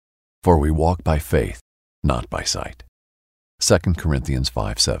For we walk by faith, not by sight. 2 Corinthians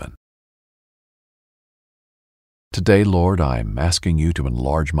 5:7. Today, Lord, I'm asking you to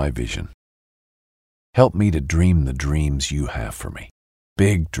enlarge my vision. Help me to dream the dreams you have for me,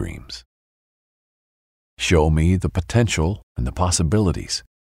 big dreams. Show me the potential and the possibilities,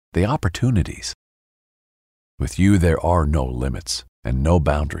 the opportunities. With you, there are no limits and no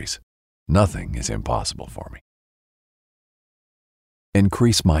boundaries. Nothing is impossible for me.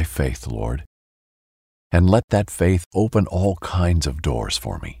 Increase my faith, Lord, and let that faith open all kinds of doors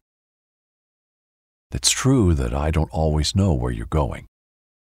for me. It's true that I don't always know where you're going.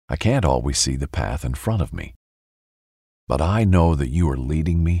 I can't always see the path in front of me. But I know that you are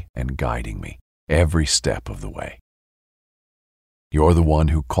leading me and guiding me every step of the way. You're the one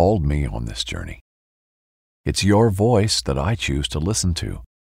who called me on this journey. It's your voice that I choose to listen to.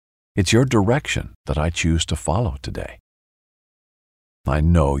 It's your direction that I choose to follow today. I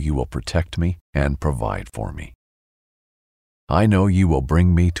know you will protect me and provide for me. I know you will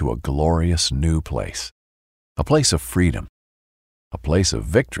bring me to a glorious new place, a place of freedom, a place of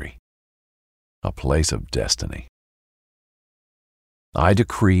victory, a place of destiny. I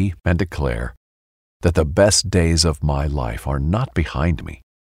decree and declare that the best days of my life are not behind me.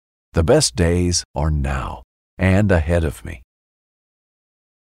 The best days are now and ahead of me.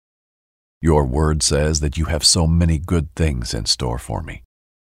 Your word says that you have so many good things in store for me,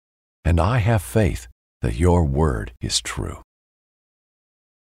 and I have faith that your word is true.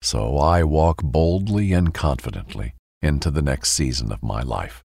 So I walk boldly and confidently into the next season of my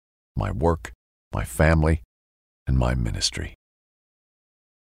life, my work, my family, and my ministry.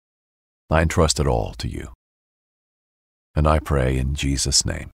 I entrust it all to you, and I pray in Jesus'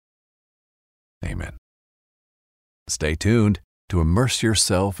 name. Amen. Stay tuned to immerse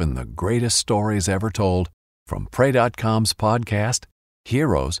yourself in the greatest stories ever told from Pray.com's podcast,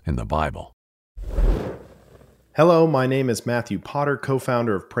 Heroes in the Bible. Hello, my name is Matthew Potter,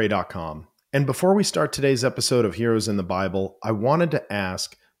 co-founder of Pray.com. And before we start today's episode of Heroes in the Bible, I wanted to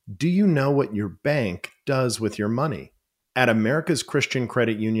ask, do you know what your bank does with your money? At America's Christian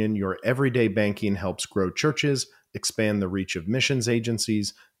Credit Union, your everyday banking helps grow churches, expand the reach of missions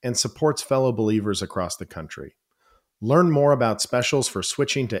agencies, and supports fellow believers across the country. Learn more about specials for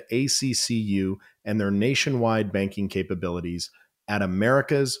switching to ACCU and their nationwide banking capabilities at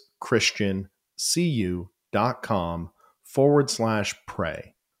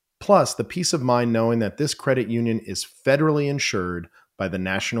americaschristiancu.com/pray. Plus, the peace of mind knowing that this credit union is federally insured by the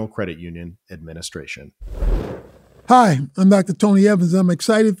National Credit Union Administration. Hi, I'm Dr. Tony Evans. I'm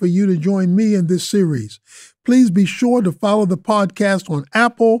excited for you to join me in this series. Please be sure to follow the podcast on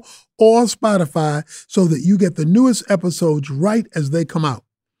Apple or Spotify so that you get the newest episodes right as they come out.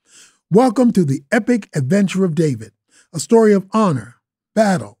 Welcome to the epic adventure of David, a story of honor,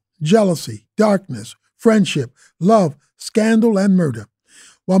 battle, jealousy, darkness, friendship, love, scandal, and murder.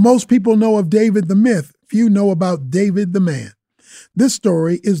 While most people know of David the myth, few know about David the man. This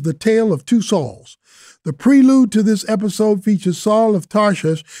story is the tale of two Sauls. The prelude to this episode features Saul of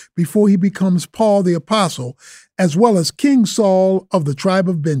Tarshish before he becomes Paul the Apostle, as well as King Saul of the tribe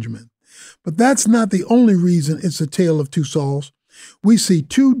of Benjamin. But that's not the only reason it's a tale of two Sauls. We see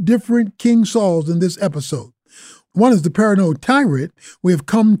two different King Sauls in this episode. One is the paranoid tyrant we have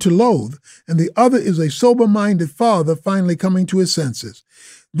come to loathe, and the other is a sober-minded father finally coming to his senses.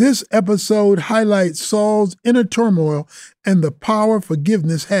 This episode highlights Saul's inner turmoil and the power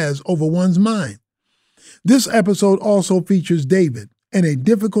forgiveness has over one's mind. This episode also features David and a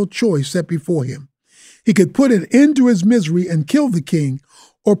difficult choice set before him. He could put an end to his misery and kill the king,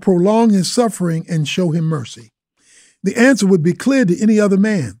 or prolong his suffering and show him mercy. The answer would be clear to any other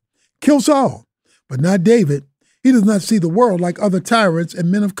man. Kill Saul, but not David. He does not see the world like other tyrants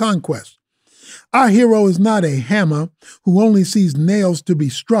and men of conquest. Our hero is not a hammer who only sees nails to be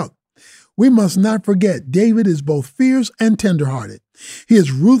struck. We must not forget David is both fierce and tenderhearted. He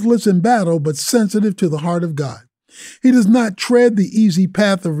is ruthless in battle, but sensitive to the heart of God. He does not tread the easy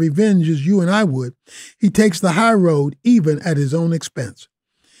path of revenge as you and I would. He takes the high road, even at his own expense.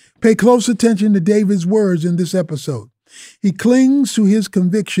 Pay close attention to David's words in this episode. He clings to his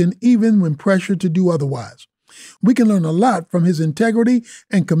conviction even when pressured to do otherwise. We can learn a lot from his integrity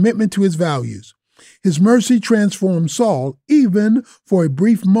and commitment to his values. His mercy transformed Saul, even for a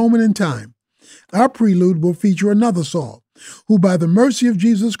brief moment in time. Our prelude will feature another Saul, who by the mercy of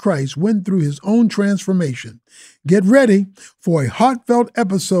Jesus Christ went through his own transformation. Get ready for a heartfelt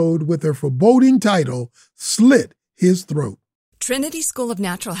episode with a foreboding title, Slit His Throat. Trinity School of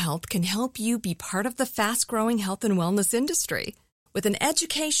Natural Health can help you be part of the fast-growing health and wellness industry. With an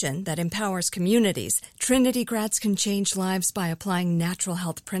education that empowers communities, Trinity grads can change lives by applying natural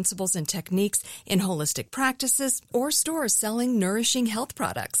health principles and techniques in holistic practices or stores selling nourishing health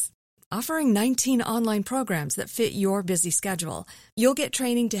products. Offering 19 online programs that fit your busy schedule, you'll get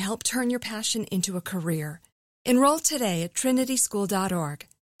training to help turn your passion into a career. Enroll today at trinityschool.org.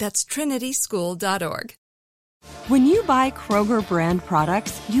 That's trinityschool.org. When you buy Kroger brand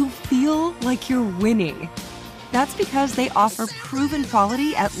products, you feel like you're winning. That's because they offer proven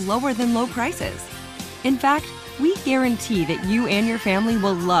quality at lower than low prices. In fact, we guarantee that you and your family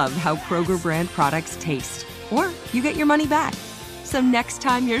will love how Kroger brand products taste, or you get your money back. So next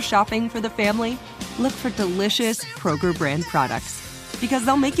time you're shopping for the family, look for delicious Kroger brand products, because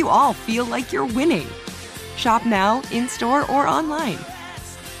they'll make you all feel like you're winning. Shop now, in-store, or online.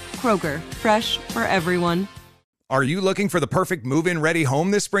 Kroger, fresh for everyone. Are you looking for the perfect move-in ready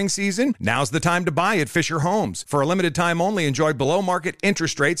home this spring season? Now's the time to buy at Fisher Homes. For a limited time only, enjoy below-market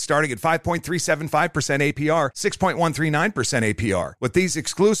interest rates starting at 5.375% APR, 6.139% APR. With these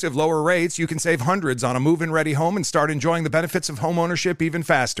exclusive lower rates, you can save hundreds on a move-in ready home and start enjoying the benefits of homeownership even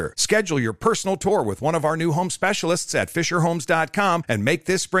faster. Schedule your personal tour with one of our new home specialists at FisherHomes.com and make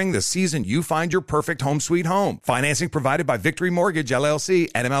this spring the season you find your perfect home sweet home. Financing provided by Victory Mortgage, LLC,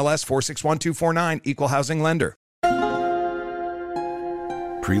 NMLS 461249, Equal Housing Lender.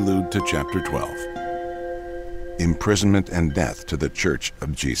 Prelude to Chapter 12. Imprisonment and death to the Church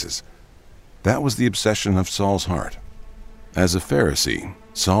of Jesus. That was the obsession of Saul's heart. As a Pharisee,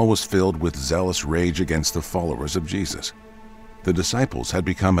 Saul was filled with zealous rage against the followers of Jesus. The disciples had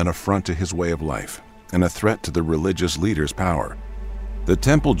become an affront to his way of life and a threat to the religious leaders' power. The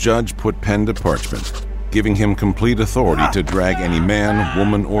temple judge put pen to parchment, giving him complete authority to drag any man,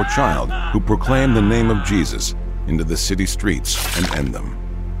 woman, or child who proclaimed the name of Jesus into the city streets and end them.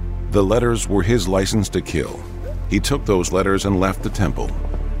 The letters were his license to kill. He took those letters and left the temple,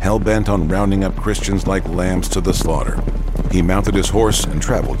 hell-bent on rounding up Christians like lambs to the slaughter. He mounted his horse and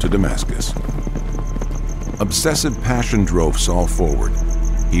traveled to Damascus. Obsessive passion drove Saul forward.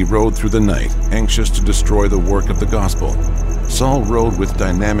 He rode through the night, anxious to destroy the work of the gospel. Saul rode with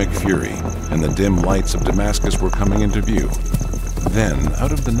dynamic fury, and the dim lights of Damascus were coming into view. Then,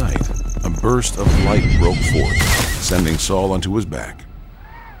 out of the night, a burst of light broke forth, sending Saul onto his back.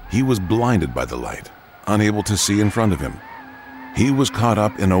 He was blinded by the light, unable to see in front of him. He was caught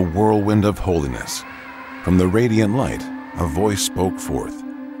up in a whirlwind of holiness. From the radiant light, a voice spoke forth.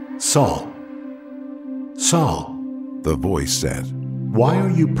 "Saul, Saul," the voice said, "why are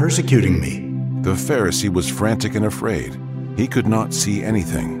you persecuting me?" The Pharisee was frantic and afraid. He could not see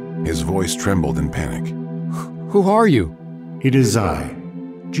anything. His voice trembled in panic. "Who are you?" "It is I,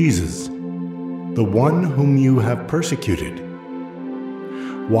 Jesus, the one whom you have persecuted.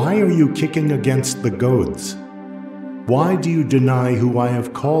 Why are you kicking against the goads? Why do you deny who I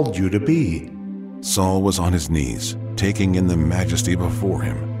have called you to be?" Saul was on his knees, taking in the majesty before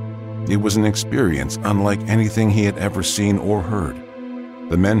him. It was an experience unlike anything he had ever seen or heard.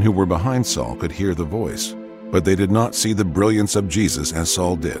 The men who were behind Saul could hear the voice, but they did not see the brilliance of Jesus as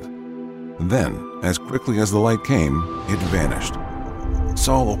Saul did. Then, as quickly as the light came, it vanished.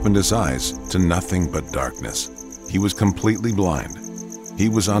 Saul opened his eyes to nothing but darkness. He was completely blind. He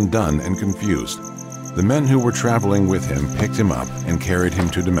was undone and confused. The men who were traveling with him picked him up and carried him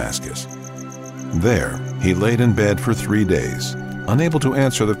to Damascus. There, he laid in bed for 3 days, unable to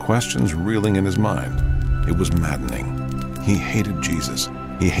answer the questions reeling in his mind. It was maddening. He hated Jesus.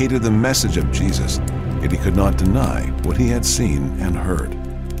 He hated the message of Jesus, yet he could not deny what he had seen and heard.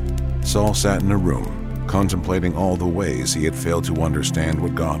 Saul sat in a room, contemplating all the ways he had failed to understand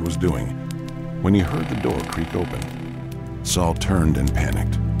what God was doing, when he heard the door creak open. Saul turned and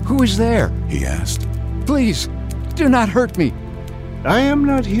panicked. "Who is there?" he asked. "Please, do not hurt me." "I am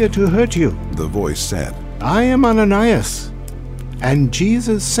not here to hurt you," the voice said. "I am Ananias, and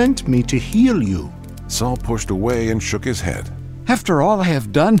Jesus sent me to heal you." Saul pushed away and shook his head. "After all I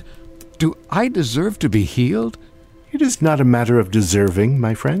have done, do I deserve to be healed?" "It is not a matter of deserving,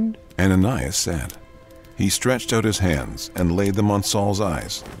 my friend," Ananias said. He stretched out his hands and laid them on Saul's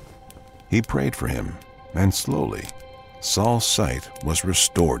eyes. He prayed for him, and slowly, Saul's sight was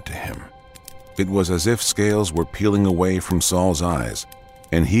restored to him. It was as if scales were peeling away from Saul's eyes,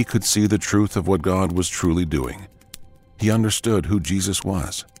 and he could see the truth of what God was truly doing. He understood who Jesus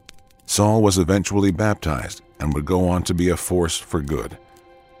was. Saul was eventually baptized and would go on to be a force for good.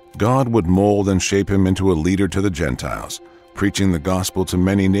 God would mold and shape him into a leader to the Gentiles, preaching the gospel to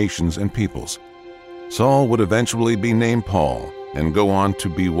many nations and peoples. Saul would eventually be named Paul and go on to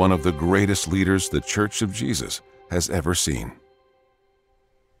be one of the greatest leaders the Church of Jesus has ever seen.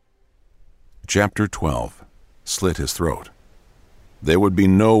 Chapter 12. Slit his throat. There would be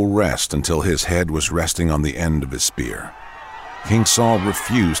no rest until his head was resting on the end of his spear. King Saul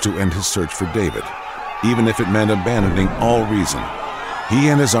refused to end his search for David, even if it meant abandoning all reason. He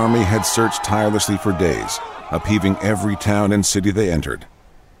and his army had searched tirelessly for days, upheaving every town and city they entered.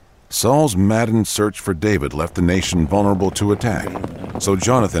 Saul's maddened search for David left the nation vulnerable to attack, so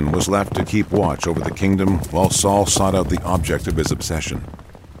Jonathan was left to keep watch over the kingdom while Saul sought out the object of his obsession.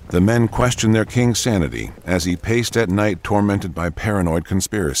 The men questioned their king's sanity as he paced at night tormented by paranoid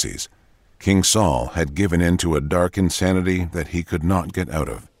conspiracies. King Saul had given in to a dark insanity that he could not get out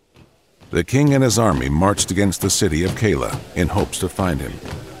of. The king and his army marched against the city of Keilah in hopes to find him.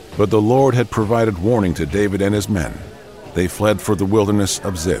 But the Lord had provided warning to David and his men. They fled for the wilderness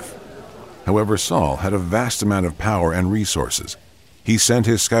of Ziph. However, Saul had a vast amount of power and resources. He sent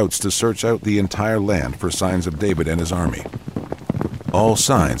his scouts to search out the entire land for signs of David and his army. All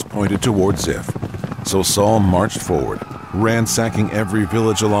signs pointed toward Ziph, so Saul marched forward, ransacking every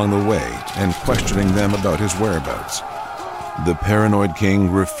village along the way and questioning them about his whereabouts. The paranoid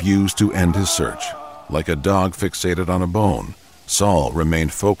king refused to end his search. Like a dog fixated on a bone, Saul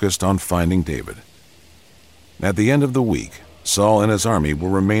remained focused on finding David. At the end of the week, Saul and his army were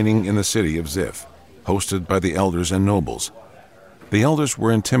remaining in the city of Ziph, hosted by the elders and nobles. The elders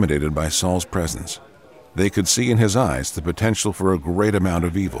were intimidated by Saul's presence. They could see in his eyes the potential for a great amount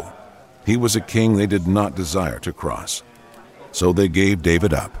of evil. He was a king they did not desire to cross. So they gave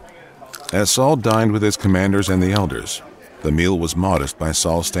David up. As Saul dined with his commanders and the elders, the meal was modest by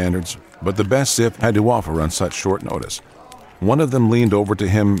Saul's standards, but the best Ziph had to offer on such short notice. One of them leaned over to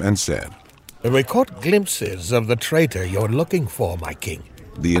him and said, "We caught glimpses of the traitor you're looking for, my king."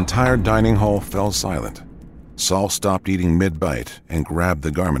 The entire dining hall fell silent. Saul stopped eating mid-bite and grabbed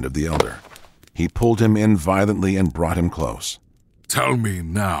the garment of the elder. He pulled him in violently and brought him close. "Tell me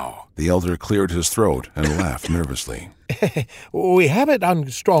now." The elder cleared his throat and laughed nervously. "We have it on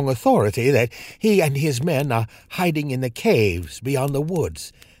strong authority that he and his men are hiding in the caves beyond the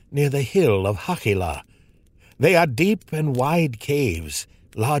woods, near the hill of Hachilah. They are deep and wide caves,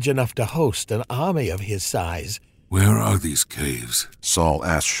 large enough to host an army of his size." "Where are these caves?" Saul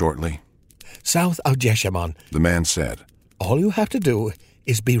asked shortly. "South of Jeshimon," the man said. "All you have to do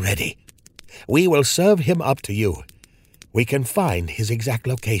is be ready. We will serve him up to you. We can find his exact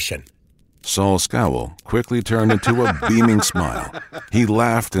location." Saul's scowl quickly turned into a beaming smile. He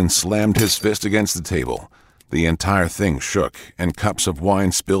laughed and slammed his fist against the table. The entire thing shook, and cups of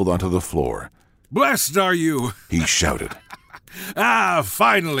wine spilled onto the floor. "Blessed are you," he shouted.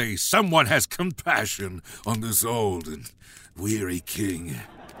 Finally, someone has compassion on this old and weary king."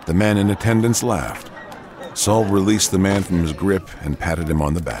 The men in attendance laughed. Saul released the man from his grip and patted him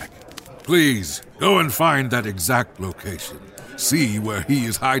on the back. "Please, go and find that exact location. See where he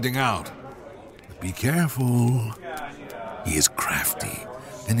is hiding out. But be careful. He is crafty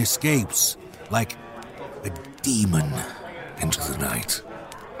and escapes like a demon into the night.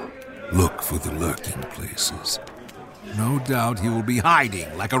 Look for the lurking places. No doubt he will be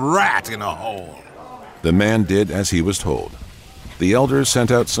hiding like a rat in a hole." The man did as he was told. The elders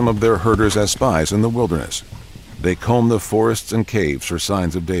sent out some of their herders as spies in the wilderness. They combed the forests and caves for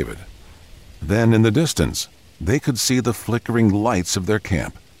signs of David. Then, in the distance, they could see the flickering lights of their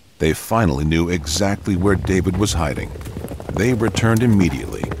camp. They finally knew exactly where David was hiding. They returned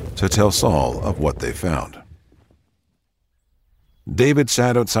immediately to tell Saul of what they found. David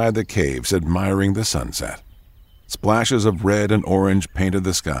sat outside the caves admiring the sunset. Splashes of red and orange painted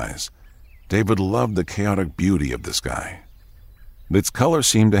the skies. David loved the chaotic beauty of the sky. Its color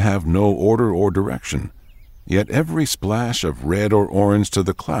seemed to have no order or direction, yet every splash of red or orange to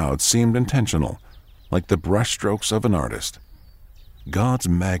the clouds seemed intentional, like the brushstrokes of an artist. God's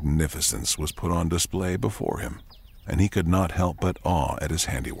magnificence was put on display before him, and he could not help but awe at his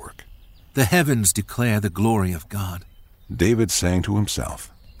handiwork. "The heavens declare the glory of God," David sang to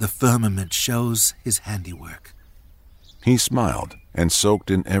himself. "The firmament shows his handiwork." He smiled and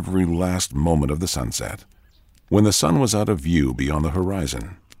soaked in every last moment of the sunset. When the sun was out of view beyond the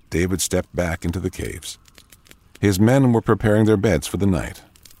horizon, David stepped back into the caves. His men were preparing their beds for the night.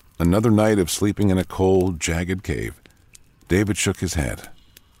 Another night of sleeping in a cold, jagged cave. David shook his head.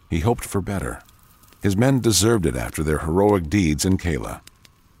 He hoped for better. His men deserved it after their heroic deeds in Keilah.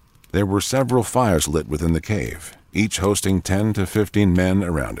 There were several fires lit within the cave, each hosting 10 to 15 men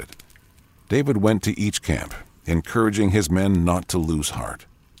around it. David went to each camp, encouraging his men not to lose heart.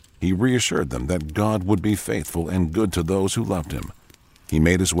 He reassured them that God would be faithful and good to those who loved him. He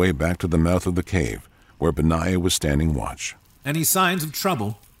made his way back to the mouth of the cave, where Benaiah was standing watch. "Any signs of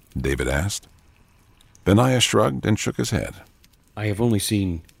trouble?" David asked. Benaiah shrugged and shook his head. "I have only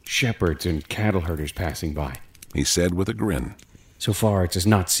seen shepherds and cattle herders passing by," he said with a grin. So far, it does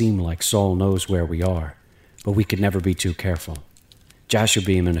not seem like Saul knows where we are, but we could never be too careful.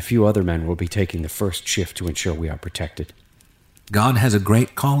 Jashobeam and a few other men will be taking the first shift to ensure we are protected. God has a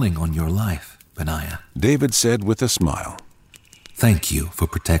great calling on your life, Benaiah. David said with a smile. Thank you for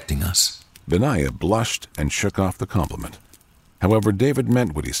protecting us. Benaiah blushed and shook off the compliment. However, David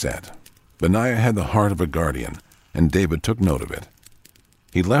meant what he said. Benaiah had the heart of a guardian, and David took note of it.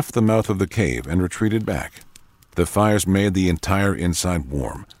 He left the mouth of the cave and retreated back. The fires made the entire inside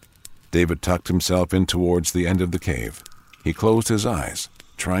warm. David tucked himself in towards the end of the cave. He closed his eyes,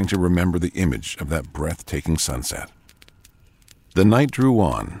 trying to remember the image of that breathtaking sunset. The night drew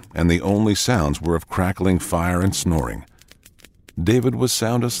on, and the only sounds were of crackling fire and snoring. David was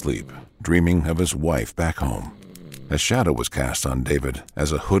sound asleep, dreaming of his wife back home. A shadow was cast on David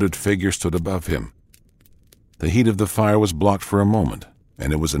as a hooded figure stood above him. The heat of the fire was blocked for a moment,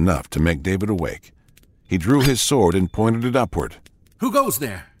 and it was enough to make David awake. He drew his sword and pointed it upward. Who goes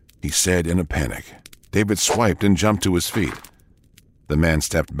there? He said in a panic. David swiped and jumped to his feet. The man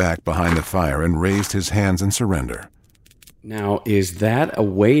stepped back behind the fire and raised his hands in surrender. Now, is that a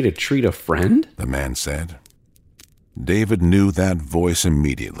way to treat a friend? The man said. David knew that voice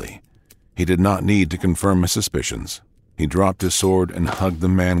immediately. He did not need to confirm his suspicions. He dropped his sword and hugged the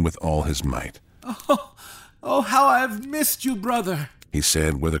man with all his might. Oh, how I have missed you, brother, he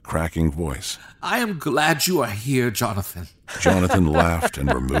said with a cracking voice. I am glad you are here, Jonathan. Jonathan laughed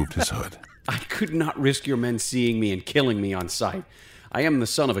and removed his hood. I could not risk your men seeing me and killing me on sight. I am the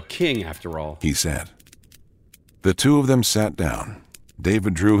son of a king, after all, he said. The two of them sat down.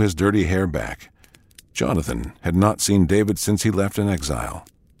 David drew his dirty hair back. Jonathan had not seen David since he left in exile.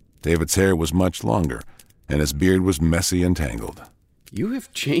 David's hair was much longer, and his beard was messy and tangled. You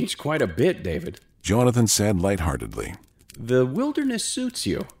have changed quite a bit, David, Jonathan said lightheartedly. The wilderness suits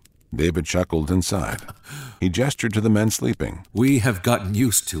you. David chuckled and sighed. He gestured to the men sleeping. We have gotten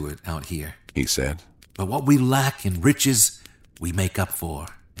used to it out here, he said. But what we lack in riches, we make up for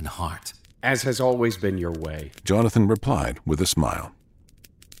in heart. As has always been your way, Jonathan replied with a smile.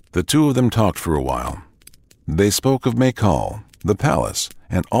 The two of them talked for a while. They spoke of Michal, the palace,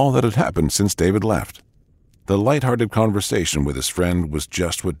 and all that had happened since David left. The light-hearted conversation with his friend was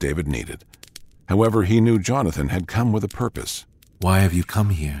just what David needed. However, he knew Jonathan had come with a purpose. Why have you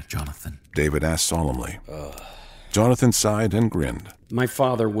come here, Jonathan? David asked solemnly. Jonathan sighed and grinned. My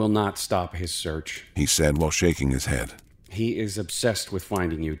father will not stop his search, he said while shaking his head. He is obsessed with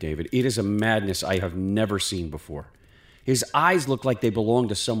finding you, David. It is a madness I have never seen before. His eyes look like they belong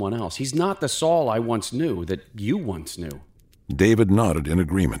to someone else. He's not the Saul I once knew, that you once knew. David nodded in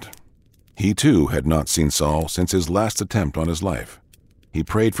agreement. He, too, had not seen Saul since his last attempt on his life. He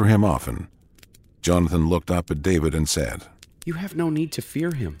prayed for him often. Jonathan looked up at David and said, You have no need to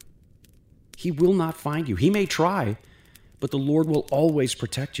fear him. He will not find you. He may try, but the Lord will always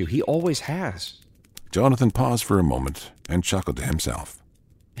protect you. He always has. Jonathan paused for a moment and chuckled to himself.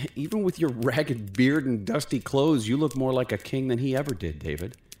 Even with your ragged beard and dusty clothes, you look more like a king than he ever did,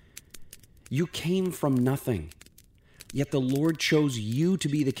 David. You came from nothing, yet the Lord chose you to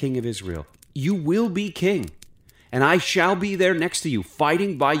be the king of Israel. You will be king, and I shall be there next to you,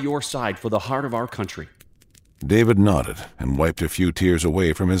 fighting by your side for the heart of our country. David nodded and wiped a few tears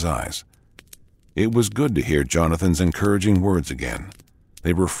away from his eyes. It was good to hear Jonathan's encouraging words again.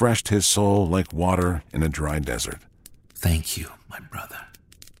 They refreshed his soul like water in a dry desert. Thank you, my brother.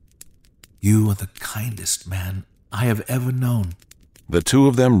 You are the kindest man I have ever known. The two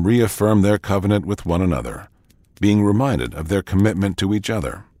of them reaffirmed their covenant with one another, being reminded of their commitment to each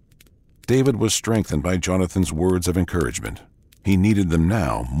other. David was strengthened by Jonathan's words of encouragement. He needed them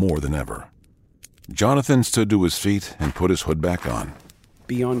now more than ever. Jonathan stood to his feet and put his hood back on.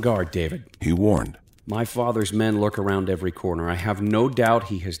 Be on guard, David, he warned. My father's men lurk around every corner. I have no doubt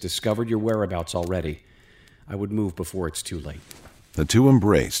he has discovered your whereabouts already. I would move before it's too late. The two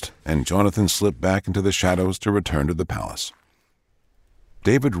embraced, and Jonathan slipped back into the shadows to return to the palace.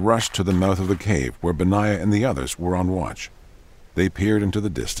 David rushed to the mouth of the cave where Benaiah and the others were on watch. They peered into the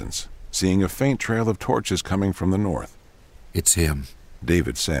distance, seeing a faint trail of torches coming from the north. It's him,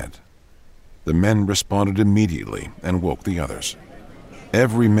 David said. The men responded immediately and woke the others.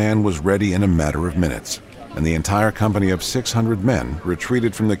 Every man was ready in a matter of minutes, and the entire company of 600 men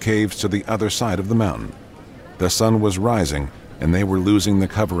retreated from the caves to the other side of the mountain. The sun was rising, and they were losing the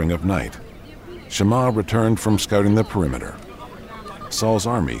covering of night. Shammah returned from scouting the perimeter. Saul's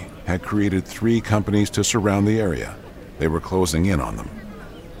army had created 3 companies to surround the area. They were closing in on them.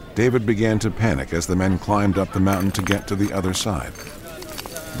 David began to panic as the men climbed up the mountain to get to the other side.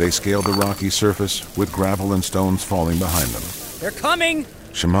 They scaled the rocky surface with gravel and stones falling behind them. They're coming!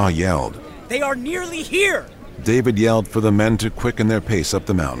 Shammah yelled. They are nearly here! David yelled for the men to quicken their pace up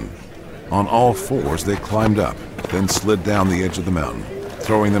the mountain. On all fours, they climbed up, then slid down the edge of the mountain,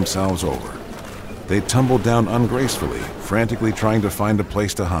 throwing themselves over. They tumbled down ungracefully, frantically trying to find a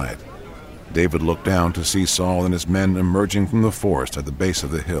place to hide. David looked down to see Saul and his men emerging from the forest at the base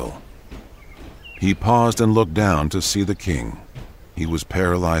of the hill. He paused and looked down to see the king. He was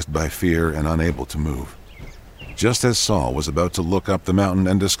paralyzed by fear and unable to move. Just as Saul was about to look up the mountain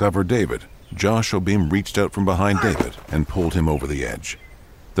and discover David, Joshua reached out from behind David and pulled him over the edge.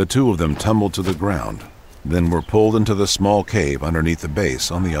 The two of them tumbled to the ground, then were pulled into the small cave underneath the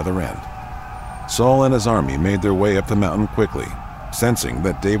base on the other end. Saul and his army made their way up the mountain quickly, sensing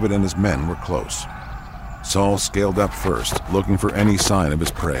that David and his men were close. Saul scaled up first, looking for any sign of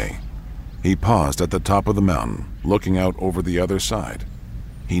his prey. He paused at the top of the mountain, looking out over the other side.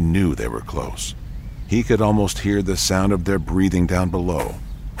 He knew they were close. He could almost hear the sound of their breathing down below.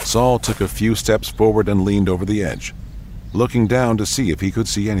 Saul took a few steps forward and leaned over the edge, looking down to see if he could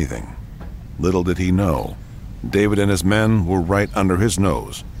see anything. Little did he know, David and his men were right under his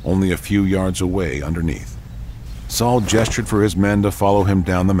nose, only a few yards away underneath. Saul gestured for his men to follow him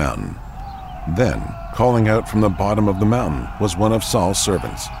down the mountain. Then, calling out from the bottom of the mountain, was one of Saul's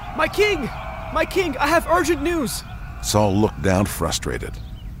servants. My king! My king, I have urgent news! Saul looked down frustrated.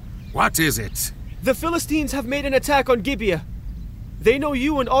 What is it? The Philistines have made an attack on Gibeah. They know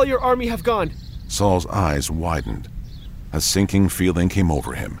you and all your army have gone. Saul's eyes widened. A sinking feeling came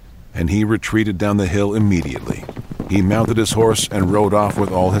over him, and he retreated down the hill immediately. He mounted his horse and rode off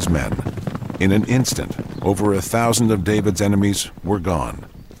with all his men. In an instant, over 1,000 of David's enemies were gone.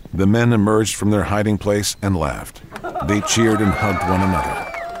 The men emerged from their hiding place and laughed. They cheered and hugged one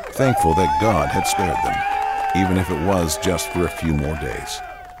another, thankful that God had spared them, even if it was just for a few more days.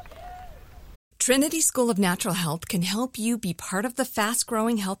 Trinity School of Natural Health can help you be part of the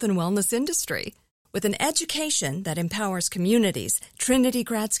fast-growing health and wellness industry. With an education that empowers communities, Trinity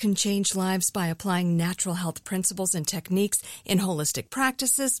grads can change lives by applying natural health principles and techniques in holistic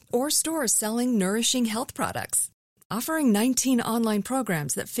practices or stores selling nourishing health products. Offering 19 online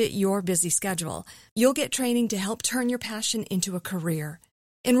programs that fit your busy schedule, you'll get training to help turn your passion into a career.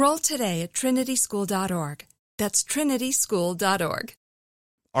 Enroll today at trinityschool.org. That's trinityschool.org.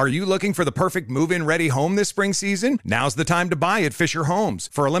 Are you looking for the perfect move-in ready home this spring season? Now's the time to buy at Fisher Homes.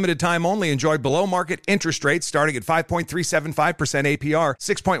 For a limited time only, enjoy below-market interest rates starting at 5.375% APR,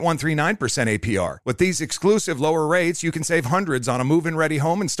 6.139% APR. With these exclusive lower rates, you can save hundreds on a move-in ready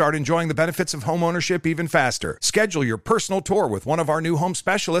home and start enjoying the benefits of home ownership even faster. Schedule your personal tour with one of our new home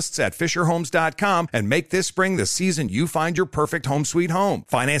specialists at FisherHomes.com and make this spring the season you find your perfect home sweet home.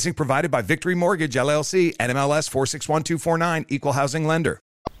 Financing provided by Victory Mortgage, LLC, NMLS 461249, Equal Housing Lender.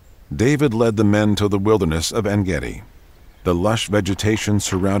 David led the men to the wilderness of En-Gedi. The lush vegetation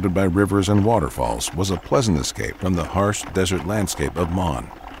surrounded by rivers and waterfalls was a pleasant escape from the harsh desert landscape of Mon.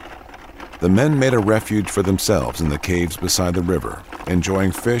 The men made a refuge for themselves in the caves beside the river,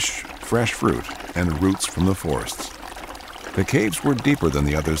 enjoying fish, fresh fruit, and roots from the forests. The caves were deeper than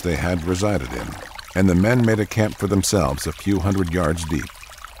the others they had resided in, and the men made a camp for themselves a few hundred yards deep.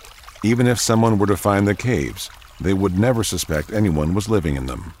 Even if someone were to find the caves, they would never suspect anyone was living in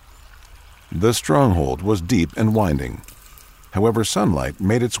them. The stronghold was deep and winding. However, sunlight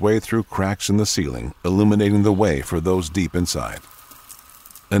made its way through cracks in the ceiling, illuminating the way for those deep inside.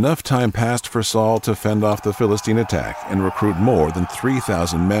 Enough time passed for Saul to fend off the Philistine attack and recruit more than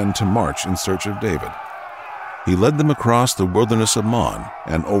 3,000 men to march in search of David. He led them across the wilderness of Mon,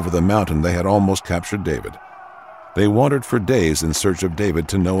 and over the mountain they had almost captured David. They wandered for days in search of David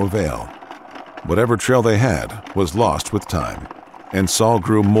to no avail. Whatever trail they had was lost with time, and Saul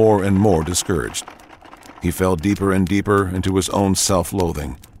grew more and more discouraged. He fell deeper and deeper into his own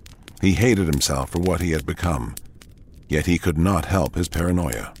self-loathing. He hated himself for what he had become, yet he could not help his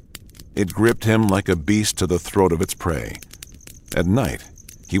paranoia. It gripped him like a beast to the throat of its prey. At night,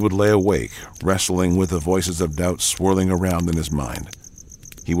 he would lay awake, wrestling with the voices of doubt swirling around in his mind.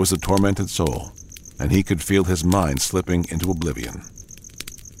 He was a tormented soul, and he could feel his mind slipping into oblivion.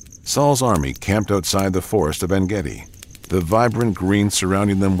 Saul's army camped outside the forest of En-Gedi. The vibrant green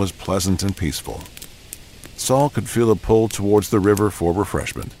surrounding them was pleasant and peaceful. Saul could feel a pull towards the river for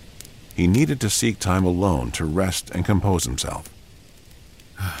refreshment. He needed to seek time alone to rest and compose himself.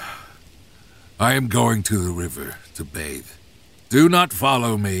 I am going to the river to bathe. Do not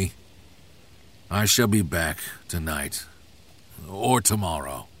follow me. I shall be back tonight or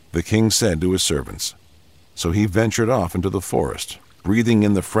tomorrow, the king said to his servants. So he ventured off into the forest, breathing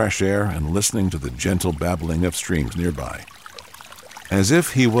in the fresh air and listening to the gentle babbling of streams nearby. As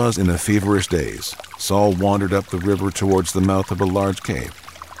if he was in a feverish daze, Saul wandered up the river towards the mouth of a large cave.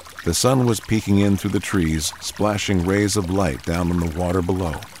 The sun was peeking in through the trees, splashing rays of light down on the water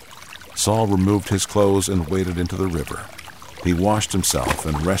below. Saul removed his clothes and waded into the river. He washed himself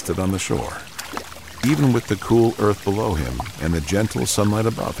and rested on the shore. Even with the cool earth below him and the gentle sunlight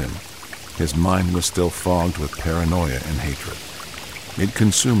above him, his mind was still fogged with paranoia and hatred. It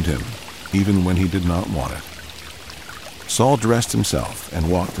consumed him, even when he did not want it. Saul dressed himself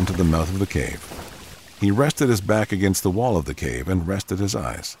and walked into the mouth of the cave. He rested his back against the wall of the cave and rested his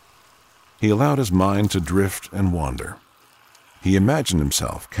eyes. He allowed his mind to drift and wander. He imagined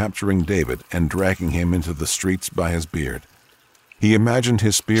himself capturing David and dragging him into the streets by his beard. He imagined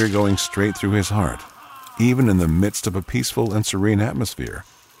his spear going straight through his heart. Even in the midst of a peaceful and serene atmosphere,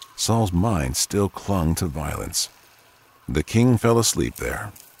 Saul's mind still clung to violence. The king fell asleep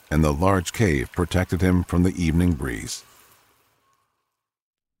there, and the large cave protected him from the evening breeze.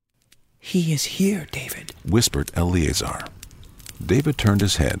 "He is here, David," whispered Eleazar. David turned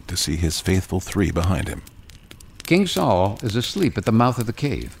his head to see his faithful three behind him. King Saul is asleep at the mouth of the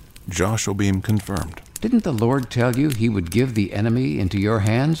cave. Joshua confirmed. Didn't the Lord tell you he would give the enemy into your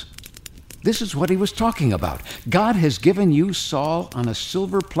hands? This is what he was talking about. God has given you Saul on a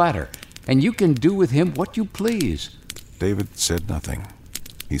silver platter, and you can do with him what you please. David said nothing.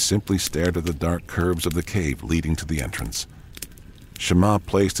 He simply stared at the dark curves of the cave leading to the entrance. Shammah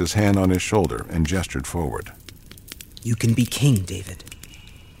placed his hand on his shoulder and gestured forward. "You can be king, David.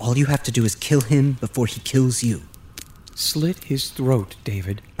 All you have to do is kill him before he kills you." Slit his throat,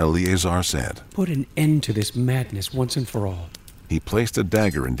 David. Eleazar said. Put an end to this madness once and for all. He placed a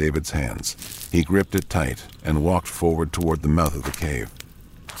dagger in David's hands. He gripped it tight and walked forward toward the mouth of the cave.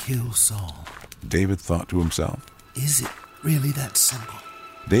 "Kill Saul," David thought to himself. "Is it really that simple?"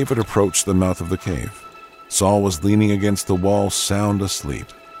 David approached the mouth of the cave. Saul was leaning against the wall, sound asleep.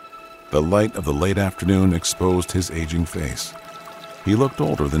 The light of the late afternoon exposed his aging face. He looked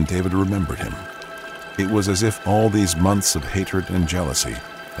older than David remembered him. It was as if all these months of hatred and jealousy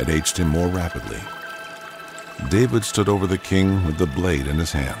had aged him more rapidly. David stood over the king with the blade in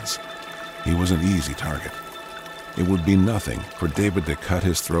his hands. He was an easy target. It would be nothing for David to cut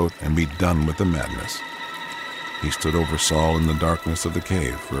his throat and be done with the madness. He stood over Saul in the darkness of the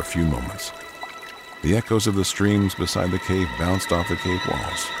cave for a few moments. The echoes of the streams beside the cave bounced off the cave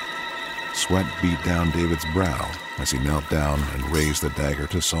walls. Sweat beat down David's brow as he knelt down and raised the dagger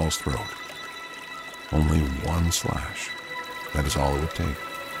to Saul's throat. Only one slash. That is all it would take.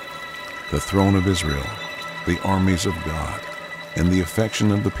 The throne of Israel, the armies of God, and the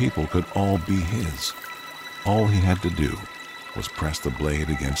affection of the people could all be his. All he had to do was press the blade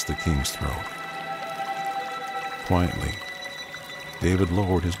against the king's throat. Quietly, David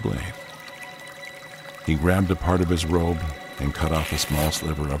lowered his blade. He grabbed a part of his robe and cut off a small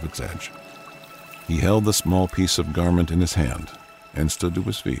sliver of its edge. He held the small piece of garment in his hand and stood to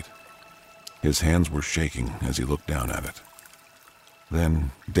his feet. His hands were shaking as he looked down at it.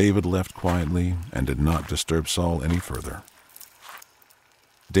 Then David left quietly and did not disturb Saul any further.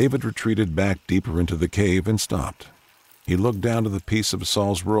 David retreated back deeper into the cave and stopped. He looked down to the piece of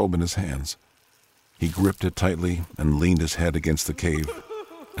Saul's robe in his hands. He gripped it tightly and leaned his head against the cave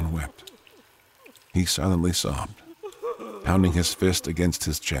and wept. He silently sobbed, pounding his fist against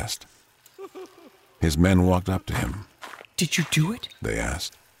his chest. His men walked up to him. "Did you do it?" they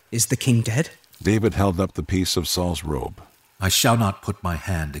asked. "Is the king dead?" David held up the piece of Saul's robe. "I shall not put my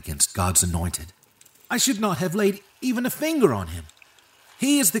hand against God's anointed. I should not have laid even a finger on him.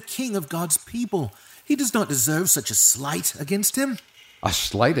 He is the king of God's people. He does not deserve such a slight against him." A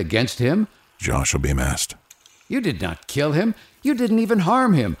slight against him? Joshua asked. You did not kill him. You didn't even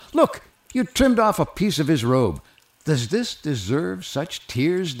harm him. Look, you trimmed off a piece of his robe. Does this deserve such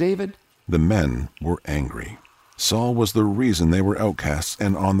tears, David? The men were angry. Saul was the reason they were outcasts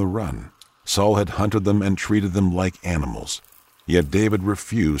and on the run. Saul had hunted them and treated them like animals. Yet David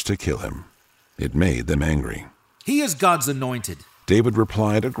refused to kill him. It made them angry. "He is God's anointed," David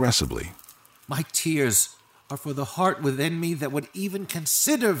replied aggressively. "My tears are for the heart within me that would even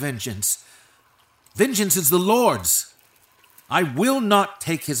consider vengeance. Vengeance is the Lord's. I will not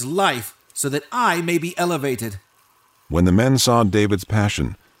take his life so that I may be elevated." When the men saw David's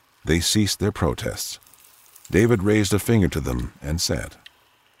passion, they ceased their protests. David raised a finger to them and said,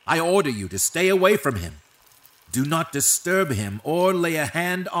 "I order you to stay away from him. Do not disturb him or lay a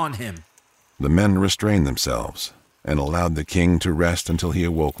hand on him." The men restrained themselves and allowed the king to rest until he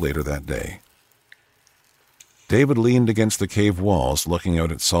awoke later that day. David leaned against the cave walls, looking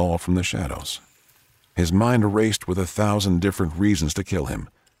out at Saul from the shadows. His mind raced with 1,000 different reasons to kill him,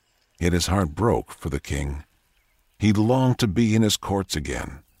 yet his heart broke for the king. He longed to be in his courts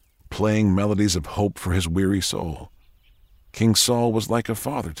again, playing melodies of hope for his weary soul. King Saul was like a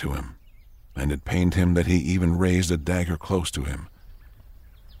father to him, and it pained him that he even raised a dagger close to him.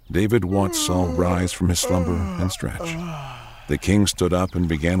 David watched Saul rise from his slumber and stretch. The king stood up and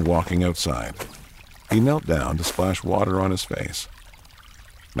began walking outside. He knelt down to splash water on his face.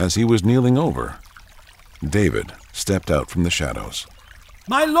 As he was kneeling over, David stepped out from the shadows.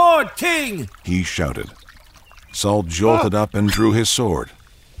 "My lord, king!" he shouted. Saul jolted up and drew his sword.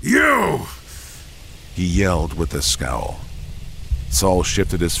 "You!" he yelled with a scowl. Saul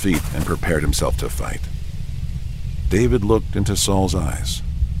shifted his feet and prepared himself to fight. David looked into Saul's eyes.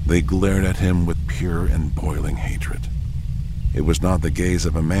 They glared at him with pure and boiling hatred. It was not the gaze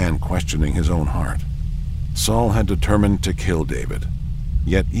of a man questioning his own heart. Saul had determined to kill David,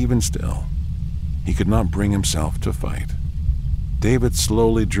 yet even still, he could not bring himself to fight. David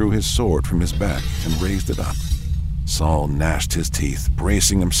slowly drew his sword from his back and raised it up. Saul gnashed his teeth,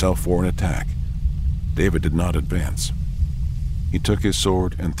 bracing himself for an attack. David did not advance. He took his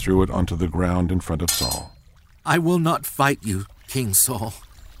sword and threw it onto the ground in front of Saul. "I will not fight you, King Saul,"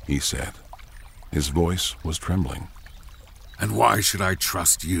 he said. His voice was trembling. "And why should I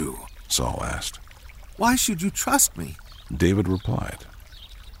trust you?" Saul asked. "Why should you trust me?" David replied.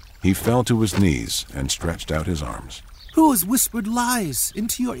 He fell to his knees and stretched out his arms. "Who has whispered lies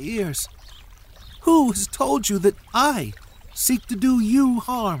into your ears? Who has told you that I seek to do you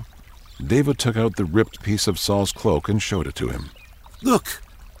harm?" David took out the ripped piece of Saul's cloak and showed it to him. "Look,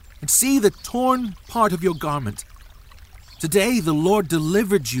 and see the torn part of your garment. Today the Lord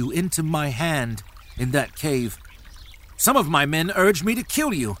delivered you into my hand in that cave. Some of my men urged me to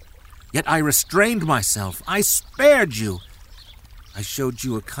kill you, yet I restrained myself. I spared you. I showed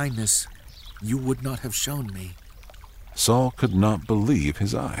you a kindness you would not have shown me." Saul could not believe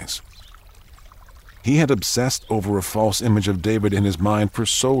his eyes. He had obsessed over a false image of David in his mind for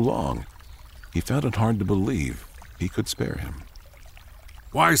so long. He found it hard to believe he could spare him.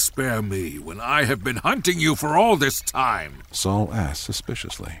 "Why spare me when I have been hunting you for all this time?" Saul asked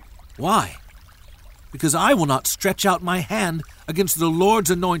suspiciously. "Why? Because I will not stretch out my hand against the Lord's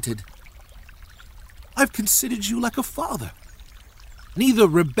anointed. I've considered you like a father. Neither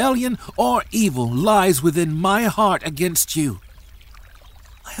rebellion or evil lies within my heart against you.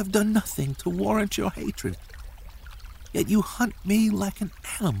 I have done nothing to warrant your hatred, yet you hunt me like an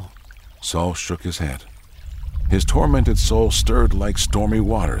animal." Saul shook his head. His tormented soul stirred like stormy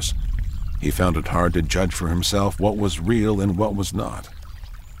waters. He found it hard to judge for himself what was real and what was not.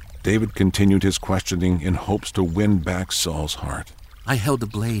 David continued his questioning in hopes to win back Saul's heart. "I held a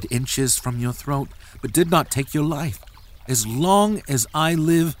blade inches from your throat, but did not take your life. As long as I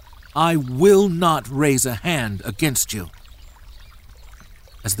live, I will not raise a hand against you.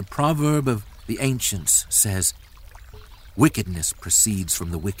 As the proverb of the ancients says, wickedness proceeds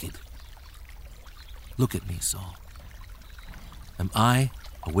from the wicked. Look at me, Saul. Am I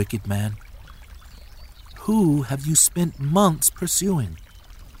a wicked man? Who have you spent months pursuing?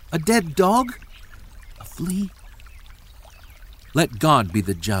 A dead dog? A flea? Let God be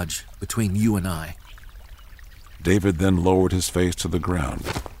the judge between you and I." David then lowered his face to the ground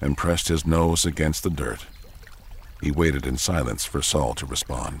and pressed his nose against the dirt. He waited in silence for Saul to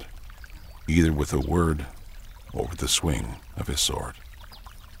respond, either with a word or with the swing of his sword.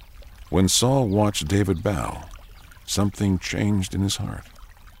 When Saul watched David bow, something changed in his heart.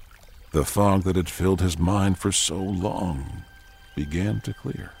 The fog that had filled his mind for so long began to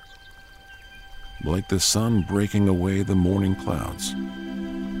clear. Like the sun breaking away the morning clouds,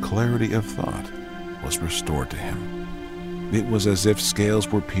 clarity of thought was restored to him. It was as if scales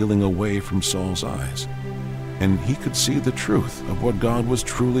were peeling away from Saul's eyes, and he could see the truth of what God was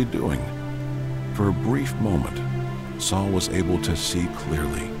truly doing. For a brief moment, Saul was able to see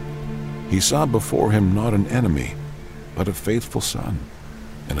clearly. He saw before him not an enemy, but a faithful son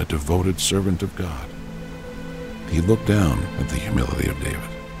and a devoted servant of God. He looked down at the humility of David.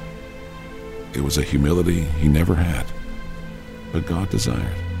 It was a humility he never had, but God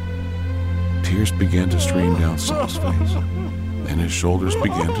desired. Tears began to stream down Saul's face, and his shoulders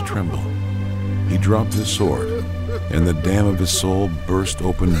began to tremble. He dropped his sword, and the dam of his soul burst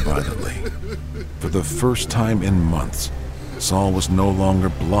open violently. For the first time in months, Saul was no longer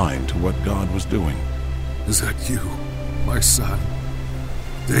blind to what God was doing. "Is that you, my son?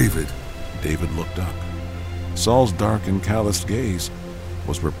 David?" David looked up. Saul's dark and calloused gaze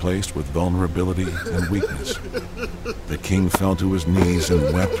was replaced with vulnerability and weakness. The king fell to his knees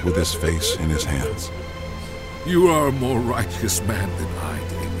and wept with his face in his hands. "You are a more righteous man than I,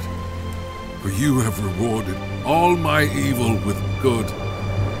 David, for you have rewarded all my evil with good.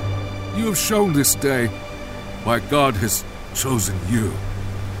 You have shown this day why God has chosen you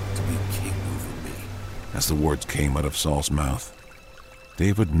to be king over me." as the words came out of Saul's mouth.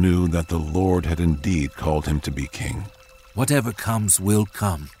 David knew that the Lord had indeed called him to be king. Whatever comes will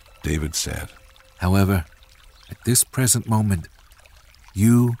come, David said. However, at this present moment,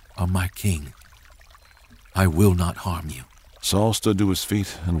 you are my king. I will not harm you. Saul stood to his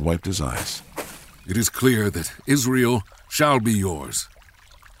feet and wiped his eyes. It is clear that Israel shall be yours.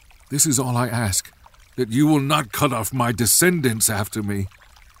 This is all I ask, that you will not cut off my descendants after me.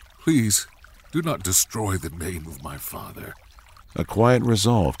 Please, do not destroy the name of my father. A quiet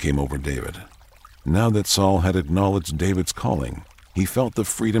resolve came over David. Now that Saul had acknowledged David's calling, he felt the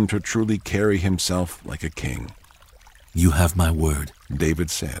freedom to truly carry himself like a king. You have my word,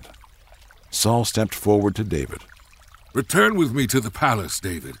 David said. Saul stepped forward to David. Return with me to the palace,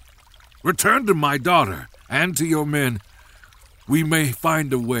 David. Return to my daughter and to your men. We may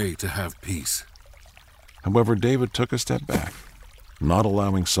find a way to have peace. However, David took a step back, not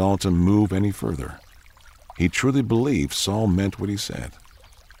allowing Saul to move any further. He truly believed Saul meant what he said.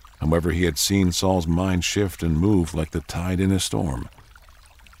 However, he had seen Saul's mind shift and move like the tide in a storm.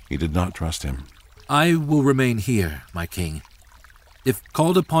 He did not trust him. I will remain here, my king. If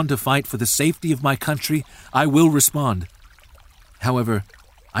called upon to fight for the safety of my country, I will respond. However,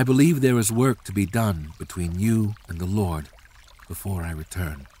 I believe there is work to be done between you and the Lord before I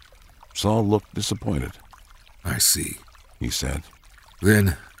return. Saul looked disappointed. I see, he said.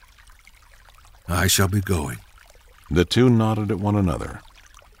 Then I shall be going. The two nodded at one another.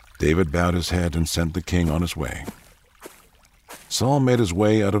 David bowed his head and sent the king on his way. Saul made his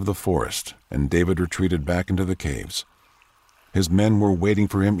way out of the forest, and David retreated back into the caves. His men were waiting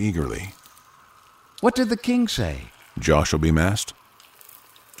for him eagerly. What did the king say? Joshua asked.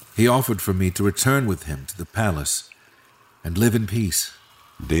 He offered for me to return with him to the palace and live in peace,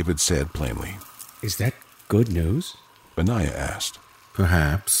 David said plainly. Is that good news? Benaiah asked.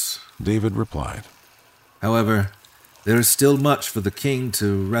 Perhaps, David replied. However, there is still much for the king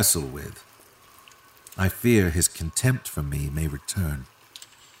to wrestle with. I fear his contempt for me may return.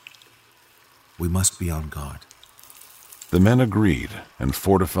 We must be on guard. The men agreed and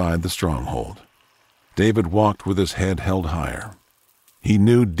fortified the stronghold. David walked with his head held higher. He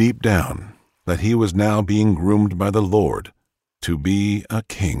knew deep down that he was now being groomed by the Lord to be a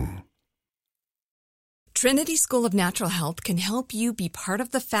king. Trinity School of Natural Health can help you be part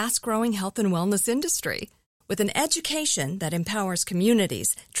of the fast-growing health and wellness industry. With an education that empowers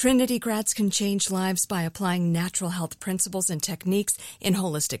communities, Trinity grads can change lives by applying natural health principles and techniques in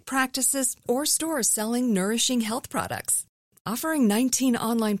holistic practices or stores selling nourishing health products. Offering 19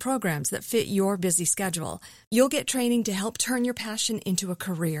 online programs that fit your busy schedule, you'll get training to help turn your passion into a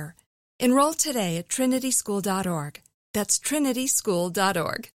career. Enroll today at trinityschool.org. That's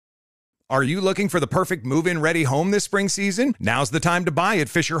trinityschool.org. Are you looking for the perfect move-in ready home this spring season? Now's the time to buy at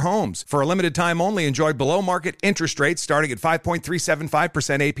Fisher Homes. For a limited time only, enjoy below-market interest rates starting at 5.375%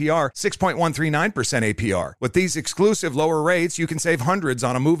 APR, 6.139% APR. With these exclusive lower rates, you can save hundreds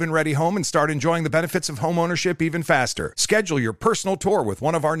on a move-in ready home and start enjoying the benefits of home ownership even faster. Schedule your personal tour with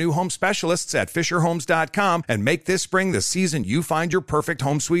one of our new home specialists at FisherHomes.com and make this spring the season you find your perfect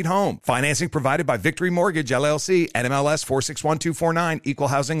home sweet home. Financing provided by Victory Mortgage, LLC, NMLS 461249, Equal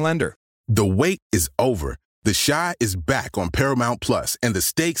Housing Lender. The wait is over. The Chi is back on Paramount Plus, and the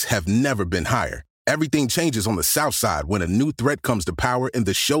stakes have never been higher. Everything changes on the South Side when a new threat comes to power in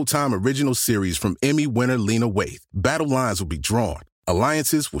the Showtime original series from Emmy winner Lena Waithe. Battle lines will be drawn,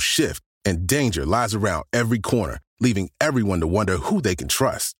 alliances will shift, and danger lies around every corner, leaving everyone to wonder who they can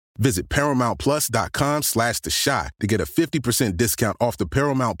trust. Visit ParamountPlus.com/The Chi to get a 50% discount off the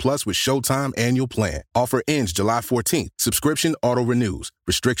Paramount Plus with Showtime annual plan. Offer ends July 14th. Subscription auto-renews.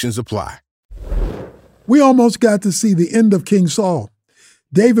 Restrictions apply. We almost got to see the end of King Saul.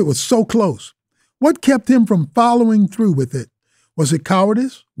 David was so close. What kept him from following through with it? Was it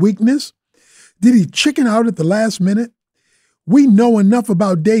cowardice? Weakness? Did he chicken out at the last minute? We know enough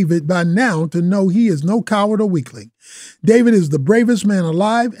about David by now to know he is no coward or weakling. David is the bravest man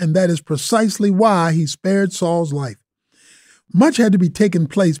alive, and that is precisely why he spared Saul's life. Much had to be taken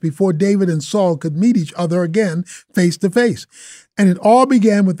place before David and Saul could meet each other again face to face, and it all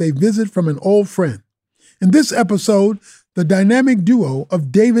began with a visit from an old friend. In this episode, the dynamic duo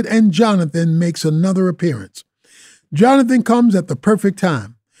of David and Jonathan makes another appearance. Jonathan comes at the perfect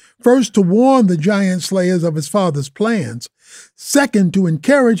time. First, to warn the giant slayers of his father's plans. Second, to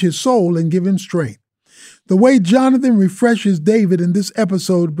encourage his soul and give him strength. The way Jonathan refreshes David in this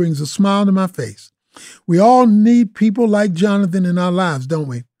episode brings a smile to my face. We all need people like Jonathan in our lives, don't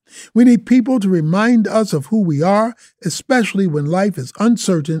we? We need people to remind us of who we are, especially when life is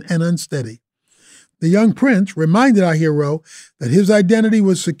uncertain and unsteady. The young prince reminded our hero that his identity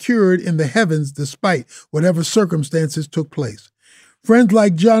was secured in the heavens despite whatever circumstances took place. Friends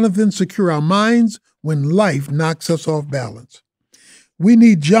like Jonathan secure our minds when life knocks us off balance. We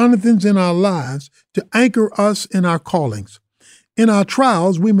need Jonathans in our lives to anchor us in our callings. In our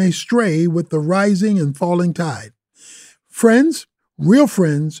trials, we may stray with the rising and falling tide. Friends, real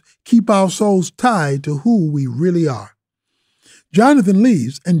friends, keep our souls tied to who we really are. Jonathan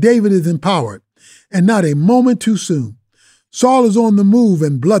leaves, and David is empowered, and not a moment too soon. Saul is on the move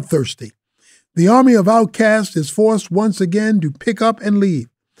and bloodthirsty. The army of outcasts is forced once again to pick up and leave.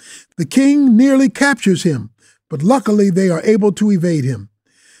 The king nearly captures him, but luckily they are able to evade him.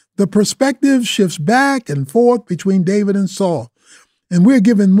 The perspective shifts back and forth between David and Saul, and we're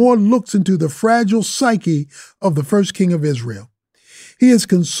given more looks into the fragile psyche of the first king of Israel. He is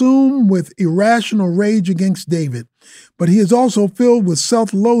consumed with irrational rage against David, but he is also filled with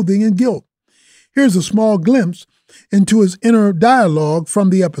self-loathing and guilt. Here's a small glimpse into his inner dialogue from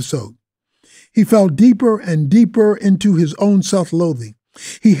the episode. He fell deeper and deeper into his own self-loathing.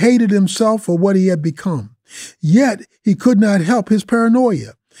 He hated himself for what he had become. Yet he could not help his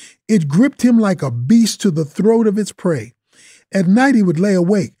paranoia. It gripped him like a beast to the throat of its prey. At night he would lay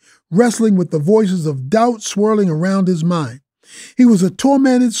awake, wrestling with the voices of doubt swirling around his mind. He was a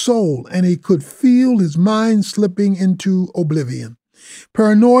tormented soul, and he could feel his mind slipping into oblivion.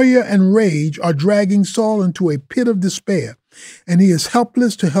 Paranoia and rage are dragging Saul into a pit of despair, and he is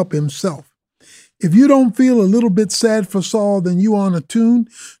helpless to help himself. If you don't feel a little bit sad for Saul, then you are attuned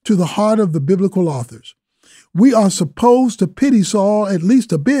to the heart of the biblical authors. We are supposed to pity Saul at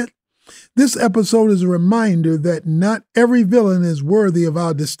least a bit. This episode is a reminder that not every villain is worthy of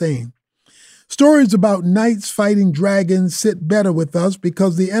our disdain. Stories about knights fighting dragons sit better with us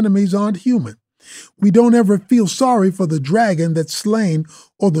because the enemies aren't human. We don't ever feel sorry for the dragon that's slain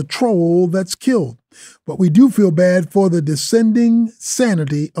or the troll that's killed, but we do feel bad for the descending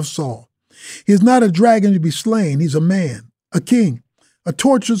sanity of Saul. He is not a dragon to be slain. He's a man, a king, a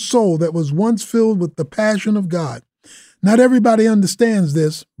tortured soul that was once filled with the passion of God. Not everybody understands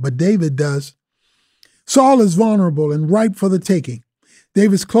this, but David does. Saul is vulnerable and ripe for the taking.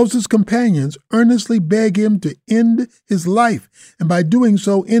 David's closest companions earnestly beg him to end his life, and by doing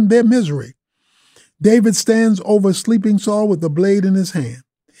so, end their misery. David stands over sleeping Saul with the blade in his hand.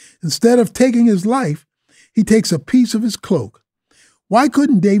 Instead of taking his life, he takes a piece of his cloak. Why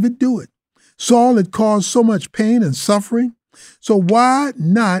couldn't David do it? Saul had caused so much pain and suffering, so why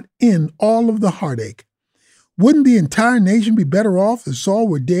not end all of the heartache? Wouldn't the entire nation be better off if Saul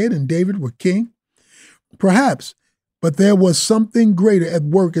were dead and David were king? Perhaps, but there was something greater at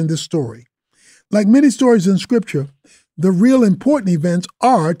work in this story. Like many stories in Scripture, the real important events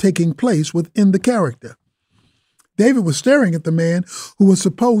are taking place within the character. David was staring at the man who was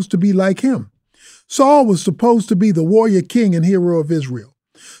supposed to be like him. Saul was supposed to be the warrior king and hero of Israel.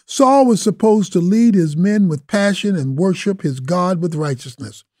 Saul was supposed to lead his men with passion and worship his God with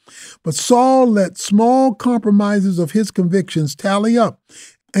righteousness. But Saul let small compromises of his convictions tally up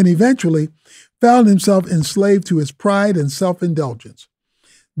and eventually found himself enslaved to his pride and self-indulgence.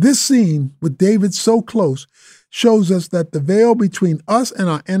 This scene, with David so close, shows us that the veil between us and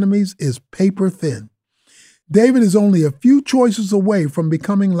our enemies is paper thin. David is only a few choices away from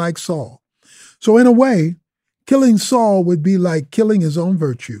becoming like Saul. So in a way, killing Saul would be like killing his own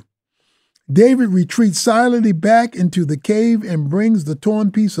virtue. David retreats silently back into the cave and brings the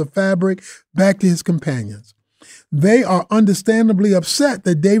torn piece of fabric back to his companions. They are understandably upset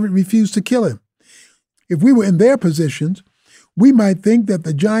that David refused to kill him. If we were in their positions, we might think that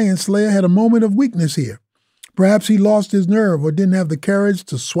the giant slayer had a moment of weakness here. Perhaps he lost his nerve or didn't have the courage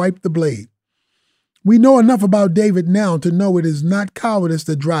to swipe the blade. We know enough about David now to know it is not cowardice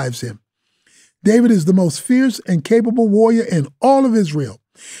that drives him. David is the most fierce and capable warrior in all of Israel,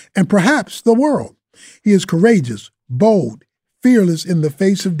 and perhaps the world. He is courageous, bold, fearless in the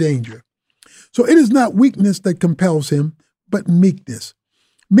face of danger. So it is not weakness that compels him, but meekness.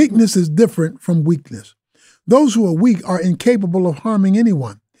 Meekness is different from weakness. Those who are weak are incapable of harming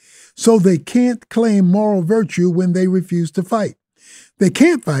anyone, so they can't claim moral virtue when they refuse to fight. They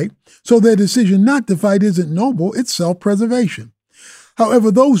can't fight, so their decision not to fight isn't noble, it's self-preservation.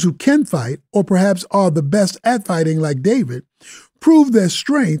 However, those who can fight, or perhaps are the best at fighting like David, prove their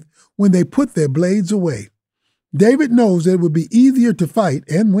strength when they put their blades away. David knows that it would be easier to fight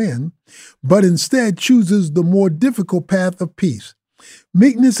and win, but instead chooses the more difficult path of peace.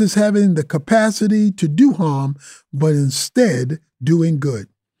 Meekness is having the capacity to do harm, but instead doing good.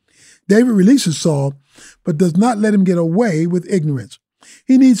 David releases Saul, but does not let him get away with ignorance.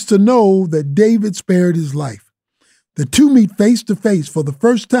 He needs to know that David spared his life. The two meet face to face for the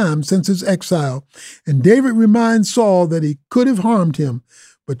first time since his exile, and David reminds Saul that he could have harmed him,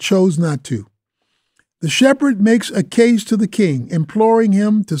 but chose not to. The shepherd makes a case to the king, imploring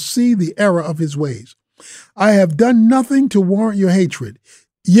him to see the error of his ways. I have done nothing to warrant your hatred,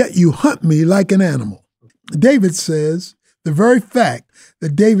 yet you hunt me like an animal. David says the very fact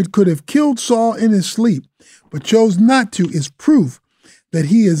that David could have killed Saul in his sleep, but chose not to, is proof that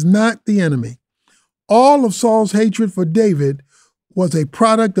he is not the enemy. All of Saul's hatred for David was a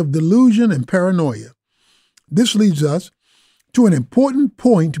product of delusion and paranoia. This leads us to an important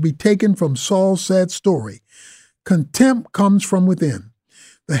point to be taken from Saul's sad story. Contempt comes from within.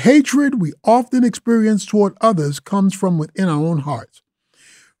 The hatred we often experience toward others comes from within our own hearts.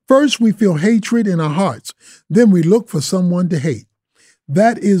 First, we feel hatred in our hearts. Then we look for someone to hate.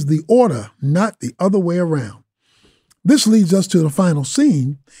 That is the order, not the other way around. This leads us to the final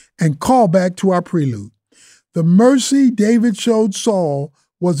scene and call back to our prelude. The mercy David showed Saul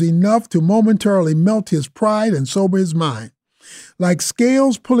was enough to momentarily melt his pride and sober his mind. Like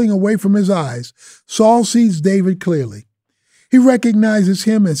scales pulling away from his eyes, Saul sees David clearly. He recognizes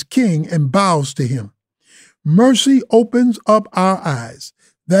him as king and bows to him. Mercy opens up our eyes.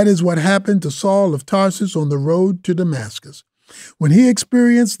 That is what happened to Saul of Tarsus on the road to Damascus. When he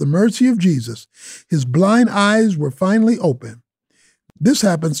experienced the mercy of Jesus, his blind eyes were finally opened. This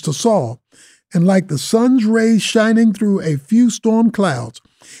happens to Saul, and like the sun's rays shining through a few storm clouds,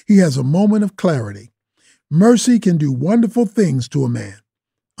 he has a moment of clarity. Mercy can do wonderful things to a man.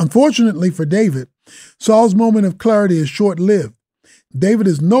 Unfortunately for David, Saul's moment of clarity is short-lived. David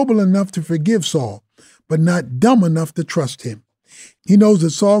is noble enough to forgive Saul, but not dumb enough to trust him. He knows that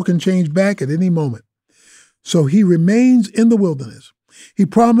Saul can change back at any moment. So he remains in the wilderness. He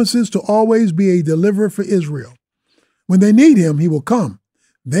promises to always be a deliverer for Israel. When they need him, he will come.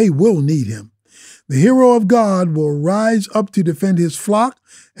 They will need him. The hero of God will rise up to defend his flock,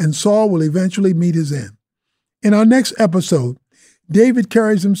 and Saul will eventually meet his end. In our next episode, David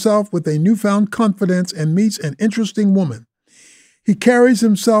carries himself with a newfound confidence and meets an interesting woman. He carries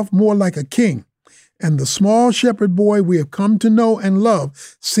himself more like a king, and the small shepherd boy we have come to know and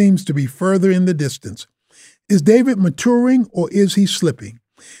love seems to be further in the distance. Is David maturing or is he slipping?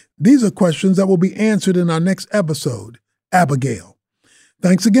 These are questions that will be answered in our next episode, Abigail.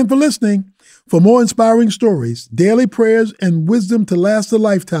 Thanks again for listening. For more inspiring stories, daily prayers, and wisdom to last a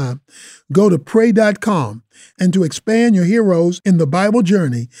lifetime, go to pray.com. And to expand your heroes in the Bible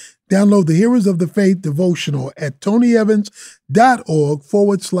journey, download the Heroes of the Faith devotional at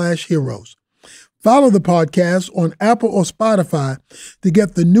tonyevans.org/heroes. Follow the podcast on Apple or Spotify to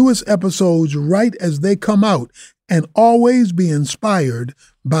get the newest episodes right as they come out, and always be inspired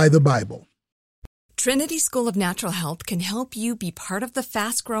by the Bible. Trinity School of Natural Health can help you be part of the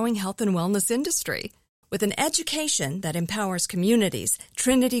fast-growing health and wellness industry. With an education that empowers communities,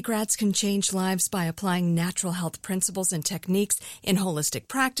 Trinity grads can change lives by applying natural health principles and techniques in holistic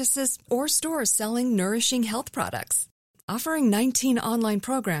practices or stores selling nourishing health products. Offering 19 online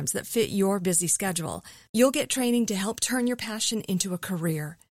programs that fit your busy schedule, you'll get training to help turn your passion into a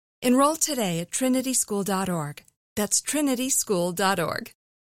career. Enroll today at trinityschool.org. That's trinityschool.org.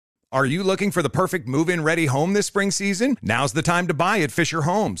 Are you looking for the perfect move-in ready home this spring season? Now's the time to buy at Fisher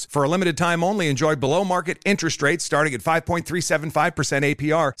Homes. For a limited time only, enjoy below-market interest rates starting at 5.375%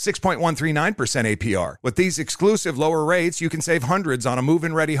 APR, 6.139% APR. With these exclusive lower rates, you can save hundreds on a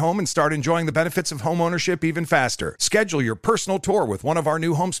move-in ready home and start enjoying the benefits of homeownership even faster. Schedule your personal tour with one of our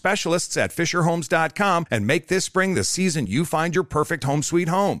new home specialists at FisherHomes.com and make this spring the season you find your perfect home sweet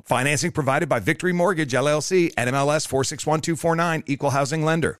home. Financing provided by Victory Mortgage, LLC, NMLS 461249, Equal Housing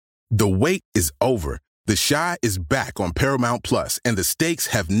Lender. The wait is over. The Chi is back on Paramount Plus, and the stakes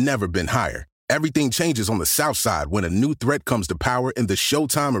have never been higher. Everything changes on the South Side when a new threat comes to power in the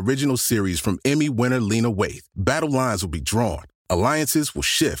Showtime original series from Emmy winner Lena Waithe. Battle lines will be drawn, alliances will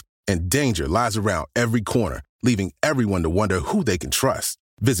shift, and danger lies around every corner, leaving everyone to wonder who they can trust.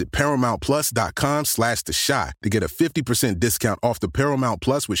 Visit ParamountPlus.com/The Chi to get a 50% discount off the Paramount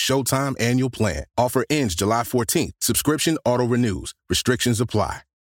Plus with Showtime annual plan. Offer ends July 14th. Subscription auto-renews. Restrictions apply.